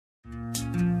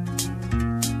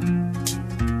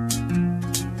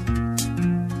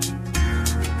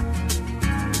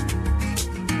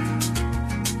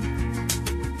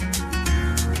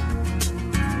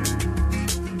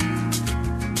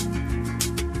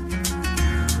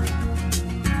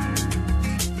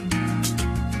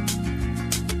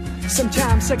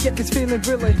Sometimes I get this feeling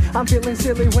really, I'm feeling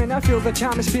silly when I feel the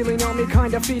time is feeling on me,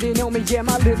 kinda feeding on me. Yeah,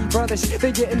 my little brothers,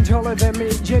 they getting taller than me.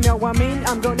 You know what I mean?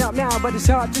 I'm grown up now, but it's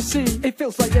hard to see. It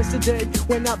feels like yesterday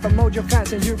when out the Mojo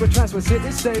fans and Eurotrans was here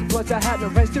to stay. Plus I had no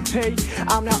rent to pay.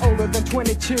 I'm now older than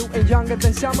 22 and younger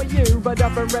than some of you, but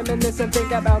I've been reminiscing and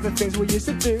think about the things we used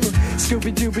to do.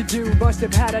 Scooby-Dooby-Doo, must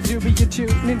have had a doobie or two.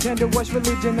 Nintendo was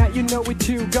religion, that you know it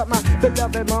too. Got my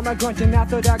beloved mama grunting, I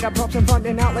thought I got props and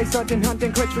funding out like something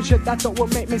hunting crates for shit. I thought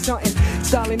would make me something.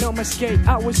 Styling on my skate,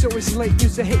 I was always late.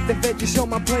 Used to hate the veggies on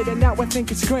my plate, and now I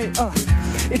think it's great.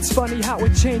 It's funny how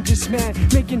it changes, man.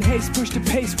 Making haste, push the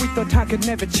pace. We thought time could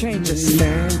never change us.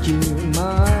 Thank you,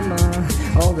 mama,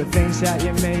 all the things that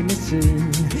you made me see.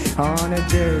 On a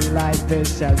day like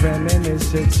this, I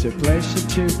reminisce. It's a pleasure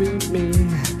to be me.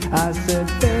 I said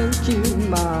thank you,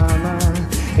 mama.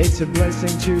 It's a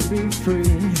blessing to be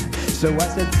free. So I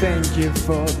said thank you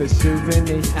for the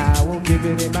souvenir. I will keep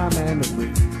it in my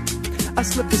memory. I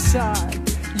slipped aside.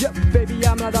 Yup, baby,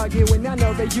 I'm not arguing. I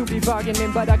know that you be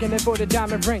bargaining, but I can afford a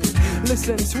diamond ring.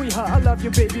 Listen, sweetheart, I love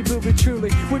you, baby, boo, but truly,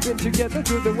 we've been together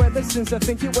through the weather since I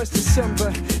think it was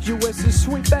December. You were so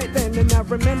sweet back then, and I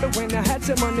remember when I had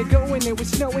some money going, it was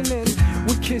snowing then.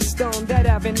 We kissed on that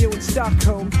avenue in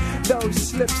Stockholm. Those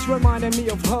slips reminded me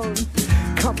of home.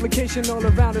 Complication all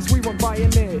around us, we weren't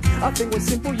buying it. Our thing was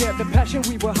simple, yeah, the passion,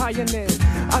 we were high in it.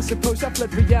 I suppose I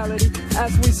fled reality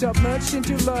as we submerged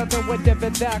into love and whatever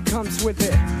that comes with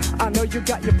it. I know you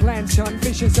got your plans, son,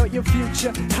 visions of your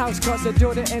future. House, cars, a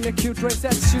daughter, and a cute dress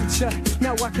that suits her.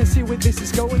 Now I can see where this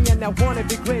is going, and I wanna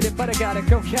be greater, but I gotta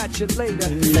go catch it later.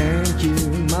 Thank you,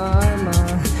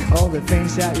 mama, all the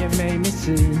things that you made me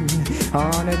see.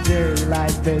 On a day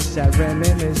like this, I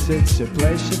reminisce. It's a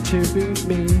pleasure to be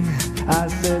me. I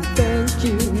said thank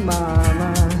you,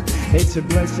 mama. It's a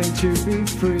blessing to be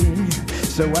free.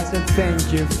 So I said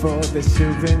thank you for the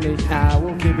souvenir. I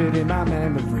will keep it in my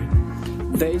memory.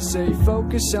 They say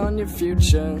focus on your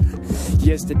future.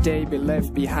 Yesterday be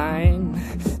left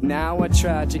behind. Now I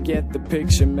try to get the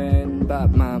picture, man,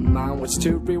 but my mind was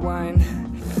to rewind.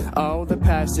 Oh, the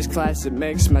past is classic,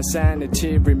 makes my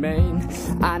sanity remain.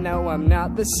 I know I'm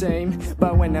not the same,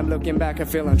 but when I'm looking back I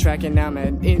feel on track, and I'm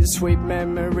in sweet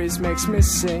memories makes me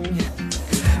sing.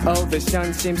 Oh, the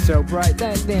sun seems so bright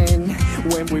that then,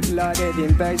 when we flooded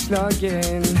in base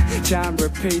login, time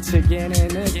repeats again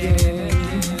and again.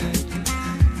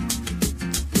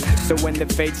 So when the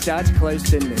fate starts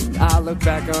closing in, I look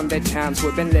back on the times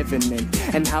we've been living in,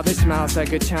 and how the smiles a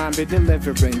good time be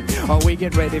delivering. Oh, we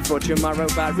get ready for tomorrow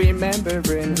by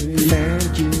remembering.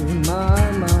 Thank you,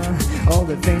 mama, all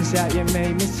the things that you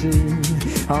made me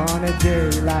see. On a day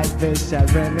like this, I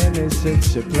reminisce.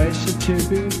 It's a pleasure to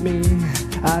be me.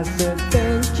 I said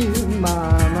thank you,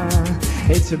 mama.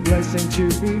 It's a blessing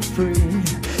to be free.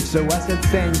 So I said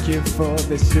thank you for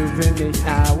the souvenir.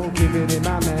 I will keep it in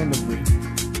my memory.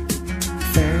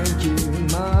 Thank you,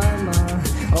 mama,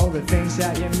 all the things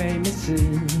that you made me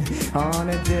see. On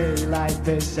a day like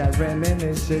this, I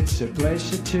reminisce. It's a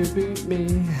pleasure to be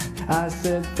me. I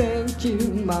said thank you,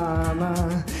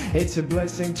 mama. It's a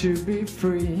blessing to be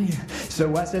free.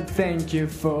 So I said thank you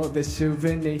for the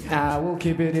souvenir. I will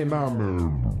keep it in my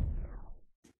memory.